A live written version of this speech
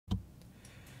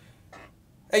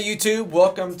Hey YouTube,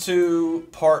 welcome to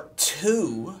part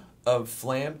 2 of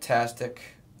Flamtastic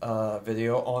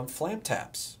video on Flam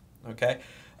taps. Okay,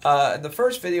 in the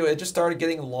first video it just started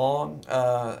getting long,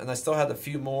 and I still had a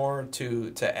few more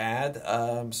to add.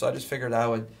 So I just figured I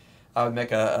would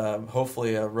make a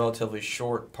hopefully a relatively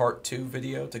short part 2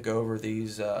 video to go over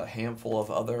these handful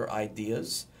of other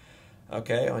ideas.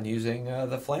 Okay, on using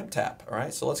the Flam tap. All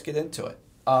right, so let's get into it.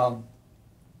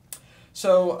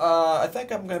 So I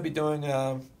think I'm going to be doing,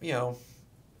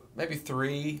 maybe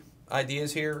 3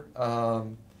 ideas here.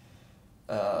 So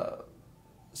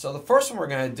the first one we're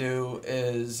going to do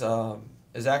is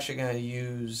actually going to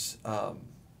use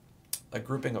a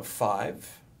grouping of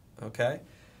 5. Okay,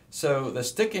 so the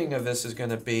sticking of this is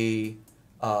going to be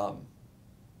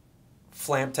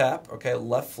flam tap. Okay,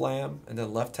 left flam and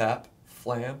then left tap,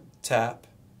 flam tap,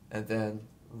 and then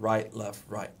right left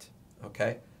right.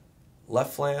 Okay,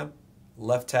 left flam,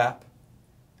 left tap,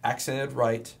 accented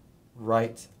right,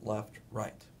 right, left,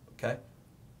 right. Okay?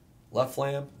 Left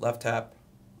flam, left tap,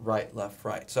 right, left,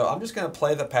 right. So I'm just going to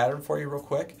play the pattern for you real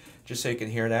quick, just so you can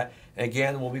hear that. And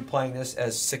again, we'll be playing this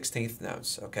as 16th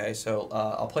notes. Okay? So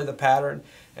I'll play the pattern,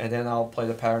 and then I'll play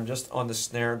the pattern just on the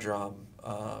snare drum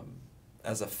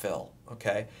as a fill.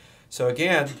 Okay? So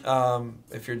again,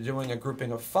 if you're doing a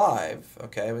grouping of 5,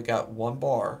 okay, we got 1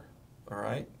 bar. All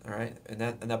right, in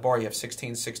that bar you have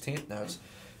 16 16th notes,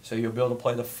 so you'll be able to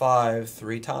play the 5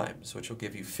 3 times, which will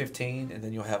give you 15, and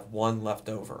then you'll have 1 left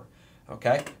over.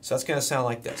 Okay, so that's going to sound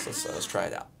like this. Let's try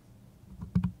it out.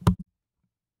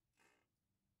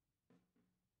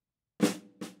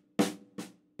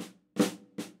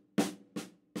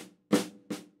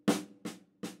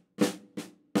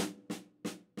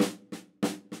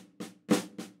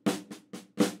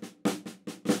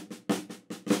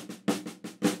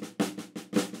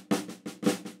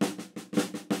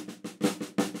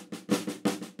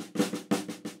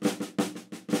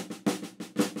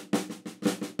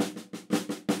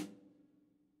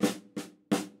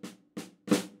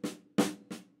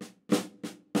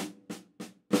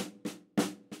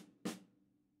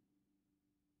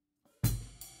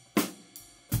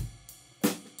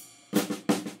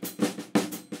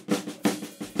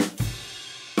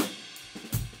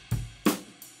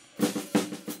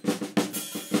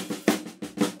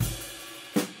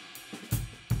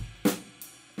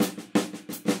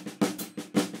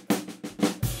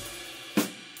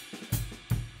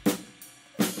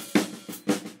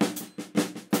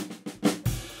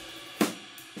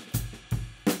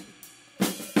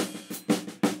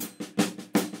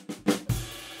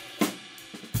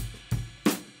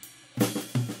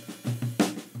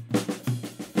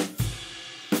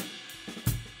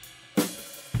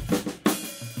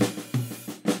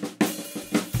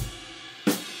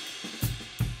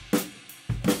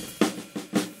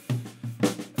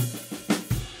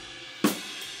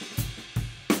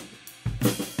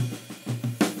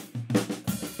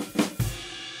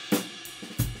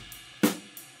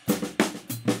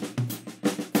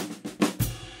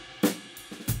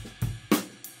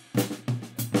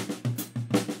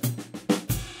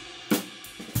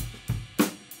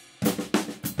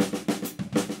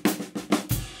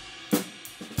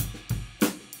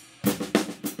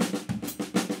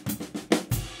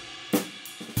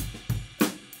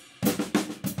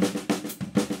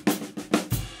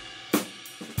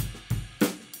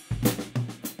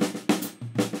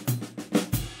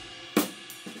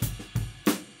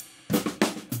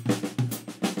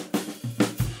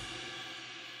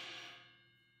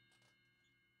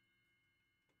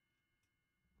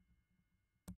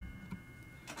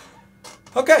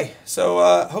 Okay, so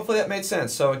hopefully that made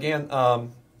sense. So again,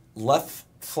 left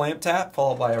flam tap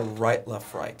followed by a right,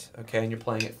 left, right. Okay, and you're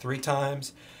playing it 3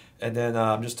 times. And then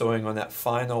I'm just doing on that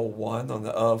final one, on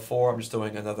the of 4, I'm just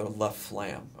doing another left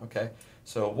flam. Okay,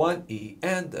 so 1 E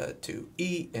and a 2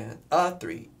 E and a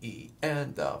 3 E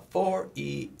and a 4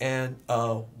 E and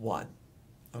a 1.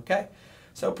 Okay,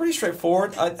 so pretty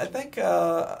straightforward.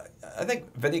 I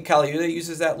think Vinny Colaiuta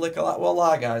uses that lick a lot. Well, a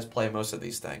lot of guys play most of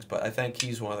these things, but I think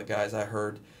he's one of the guys I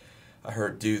heard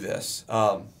do this.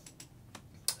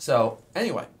 So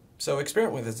anyway, so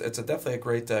experiment with it. It's definitely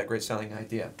a great sounding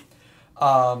idea.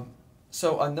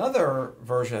 So another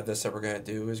version of this that we're going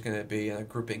to do is going to be in a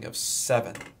grouping of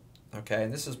 7. Okay,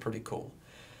 and this is pretty cool.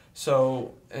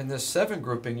 So in this 7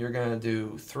 grouping, you're going to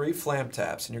do 3 flam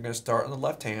taps, and you're going to start on the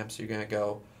left hand. So you're going to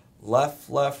go left,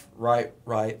 left, right,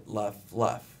 right, left,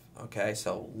 left. Okay,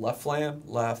 so left flam,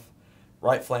 left,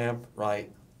 right flam,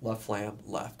 right, left flam,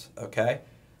 left. Okay,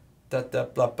 da da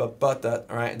blah blah blah da.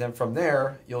 All right, and then from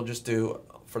there you'll just do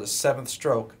for the 7th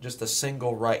stroke just a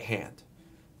single right hand.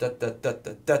 Da da da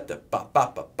da da da ba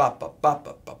ba ba ba ba ba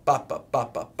ba ba ba ba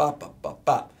ba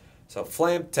So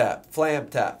flam tap, flam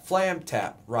tap, flam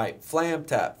tap, right, flam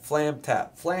tap, flam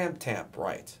tap, flam tap,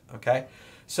 right, okay?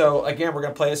 So again, we're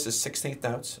going to play this as 16th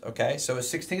notes, okay? So as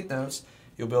 16th notes,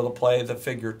 you'll be able to play the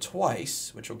figure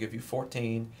twice, which will give you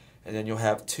 14, and then you'll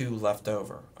have 2 left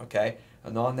over, okay?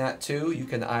 And on that 2, you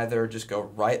can either just go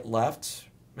right, left,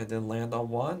 and then land on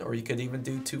 1, or you could even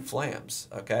do 2 flams,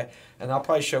 okay? And I'll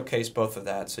probably showcase both of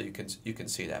that so you can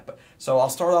see that. But so I'll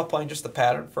start off playing just the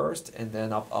pattern first, and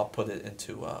then I'll put it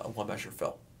into a 1-measure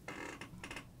fill.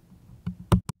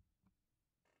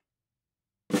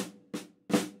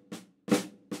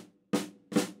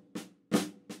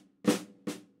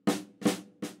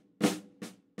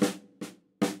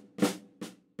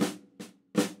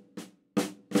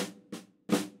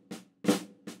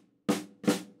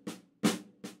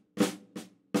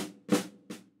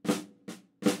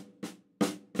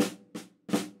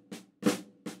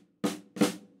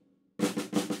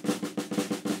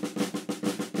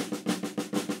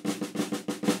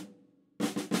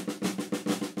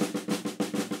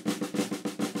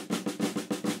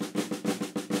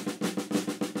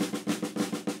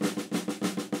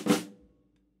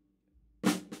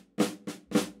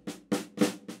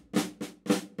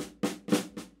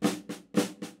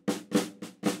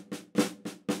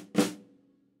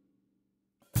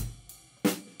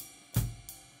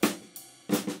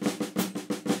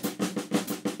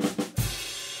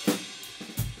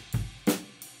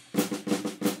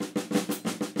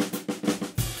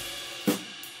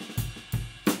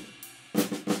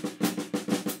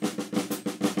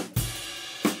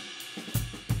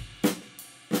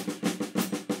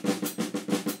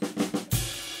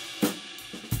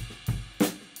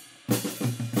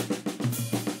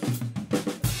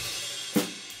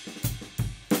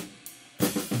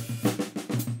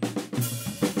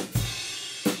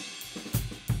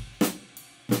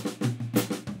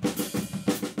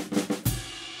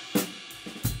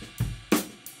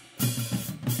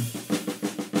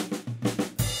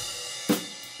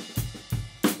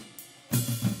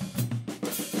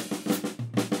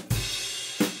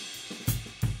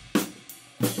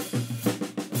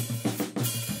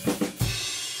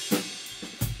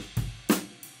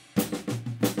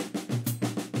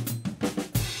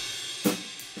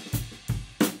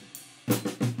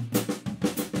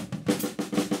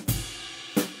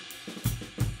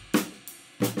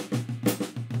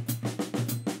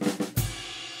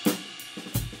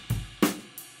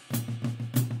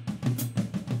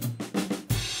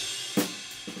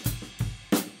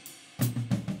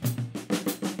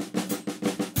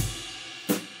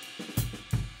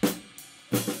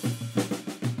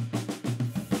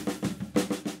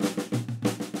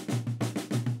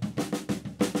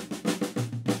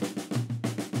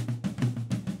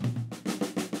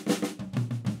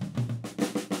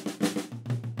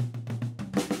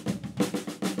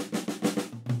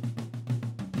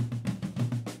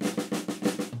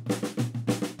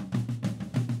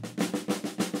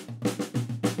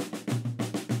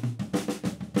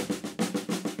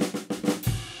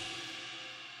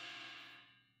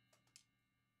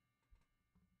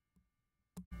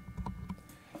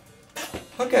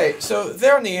 Okay, so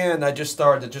there in the end, I just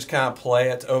started to just kind of play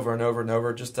it over and over and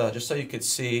over, just so you could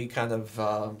see kind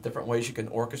of different ways you can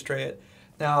orchestrate it.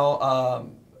 Now,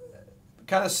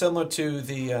 kind of similar to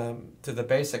the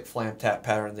basic flam tap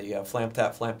pattern, the flam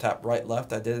tap, right,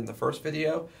 left I did in the first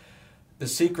video. The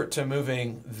secret to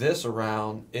moving this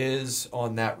around is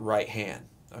on that right hand.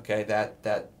 Okay,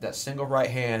 that single right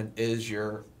hand is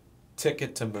your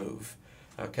ticket to move.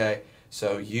 Okay.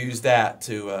 So use that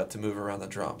to move around the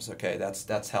drums. Okay,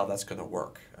 that's how that's going to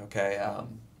work. Okay.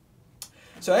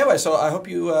 So anyway, so I hope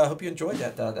you enjoyed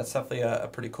that. That's definitely a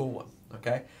pretty cool one.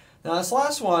 Okay. Now this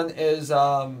last one is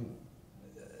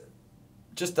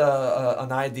just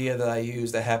an idea that I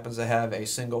use that happens to have a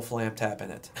single flam tap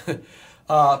in it.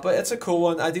 But it's a cool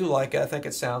one. I do like it. I think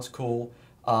it sounds cool,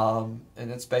 and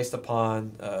it's based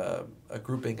upon a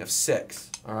grouping of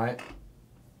 6. All right.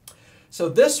 So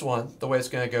this one, the way it's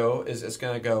going to go is it's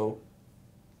going to go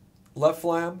left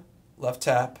flam, left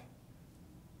tap,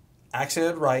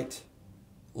 accented right,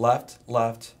 left,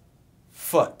 left,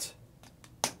 foot.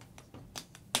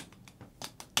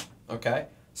 Okay?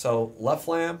 So left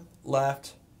flam,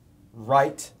 left,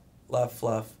 right, left,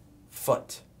 left,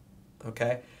 foot.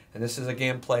 Okay? And this is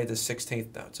again played the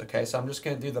 16th notes. Okay? So I'm just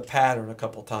going to do the pattern a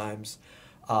couple times,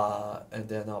 and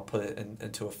then I'll put it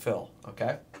into a fill.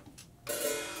 Okay?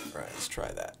 All right, let's try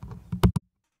that.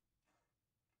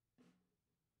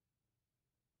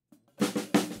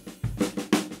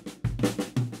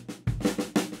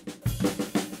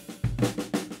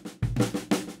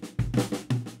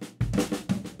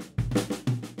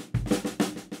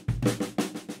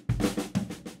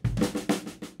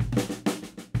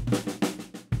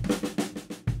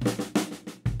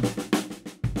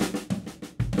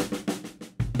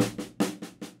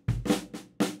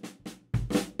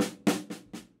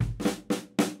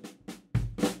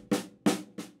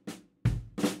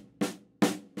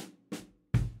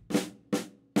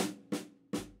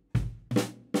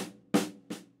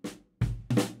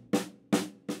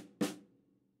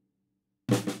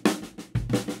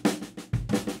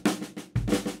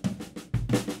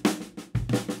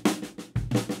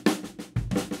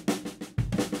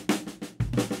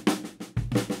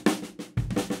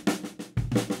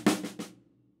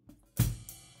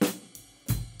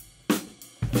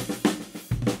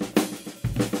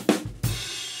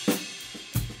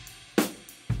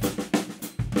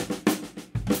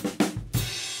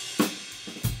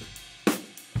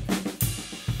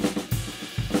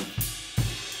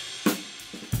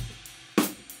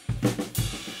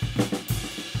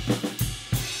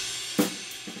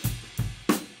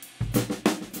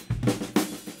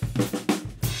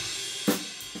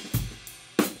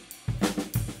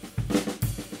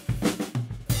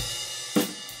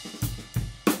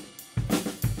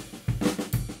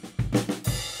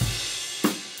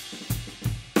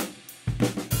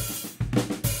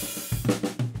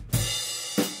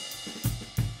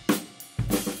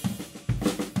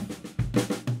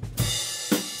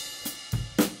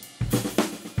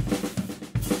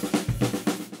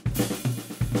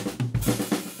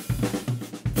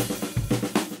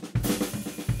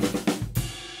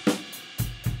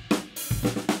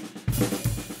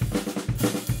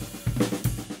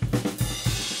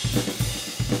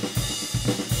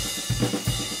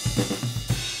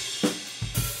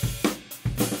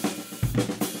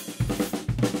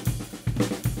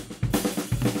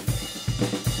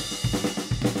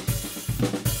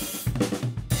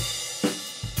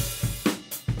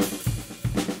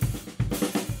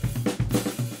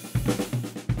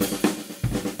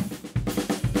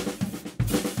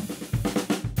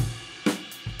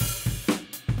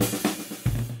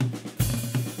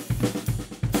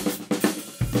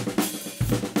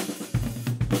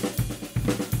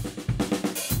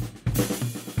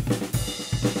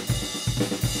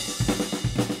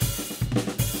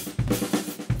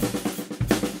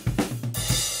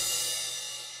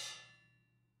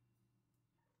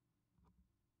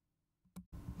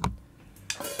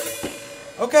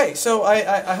 Okay, so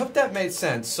I hope that made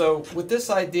sense. So with this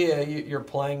idea, you're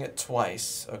playing it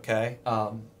twice, okay?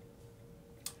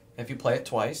 If you play it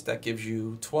twice, that gives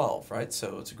you 12, right?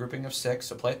 So it's a grouping of 6,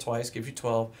 so play it twice, gives you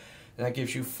 12, and that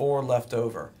gives you 4 left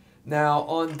over. Now,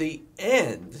 on the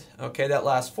end, okay, that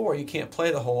last 4, you can't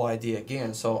play the whole idea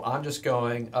again, so I'm just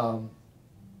going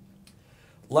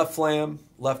left flam,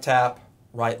 left tap,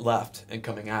 right, left, and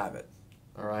coming out of it,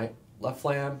 all right? Left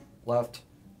flam, left,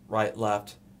 right,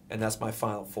 left, and that's my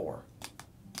final 4,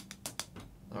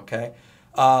 okay?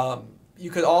 You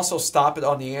could also stop it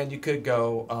on the end. You could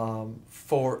go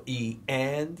 4E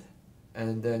and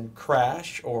then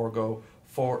crash, or go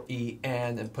 4E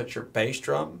and put your bass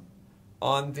drum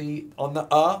on the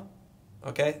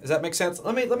Okay, does that make sense?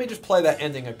 Let me just play that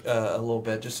ending a little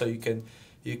bit, just so you can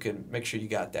make sure you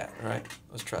got that. All right,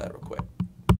 let's try that real quick.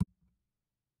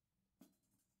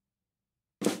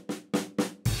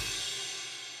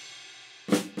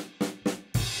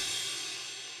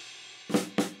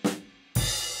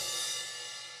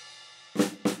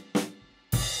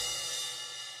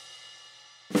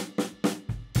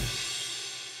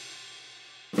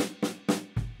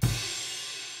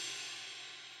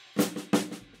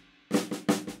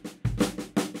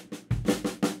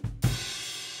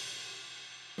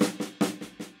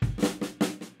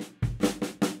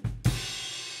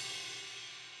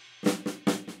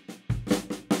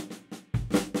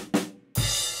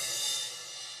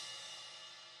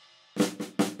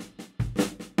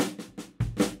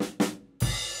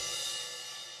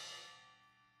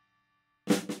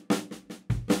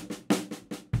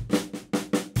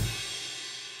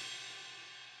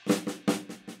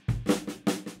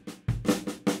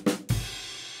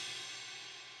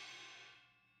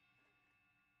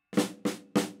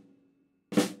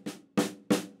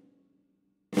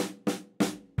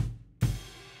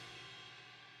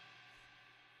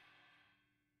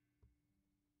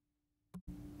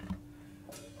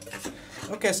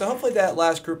 Okay, so hopefully that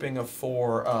last grouping of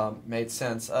 4 made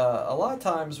sense. A lot of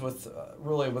times with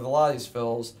really with a lot of these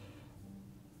fills,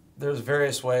 there's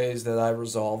various ways that I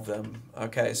resolve them.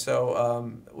 Okay,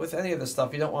 so with any of this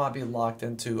stuff, you don't want to be locked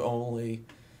into only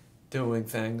doing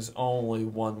things only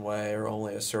one way or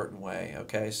only a certain way.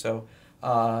 Okay, so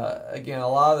again, a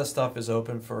lot of this stuff is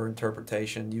open for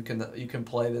interpretation. You can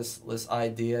play this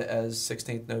idea as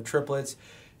 16th note triplets.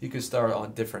 You can start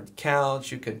on different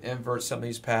counts. You can invert some of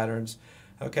these patterns.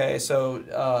 Okay,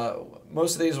 so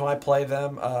most of these, when I play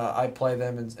them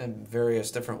in various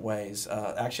different ways.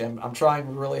 Actually, I'm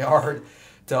trying really hard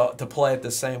to play it the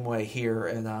same way here,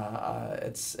 and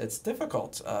it's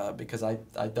difficult because I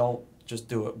don't just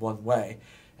do it one way,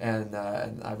 and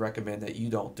I recommend that you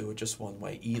don't do it just one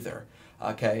way either.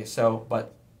 Okay, so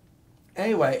but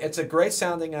anyway, it's a great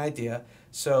sounding idea.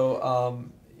 So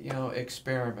you know,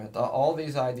 experiment. All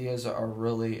these ideas are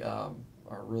really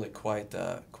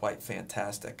quite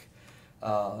fantastic.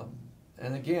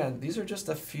 And again, these are just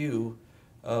a few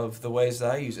of the ways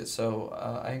that I use it. So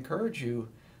I encourage you,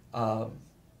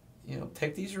 you know,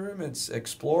 take these rudiments,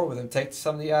 explore with them, take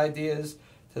some of the ideas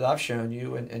that I've shown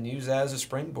you, and use that as a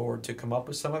springboard to come up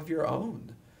with some of your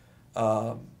own.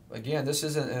 Again, this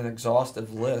isn't an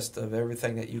exhaustive list of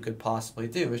everything that you could possibly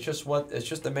do. It's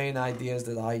just the main ideas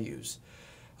that I use.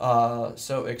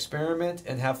 So experiment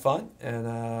and have fun, and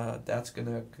that's going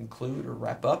to conclude or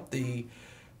wrap up the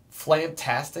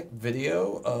Flamtastic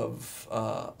video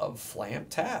of Flam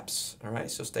taps. All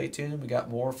right, so stay tuned. We got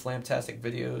more Flamtastic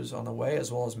videos on the way,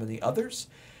 as well as many others,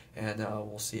 and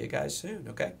we'll see you guys soon.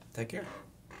 Okay, take care.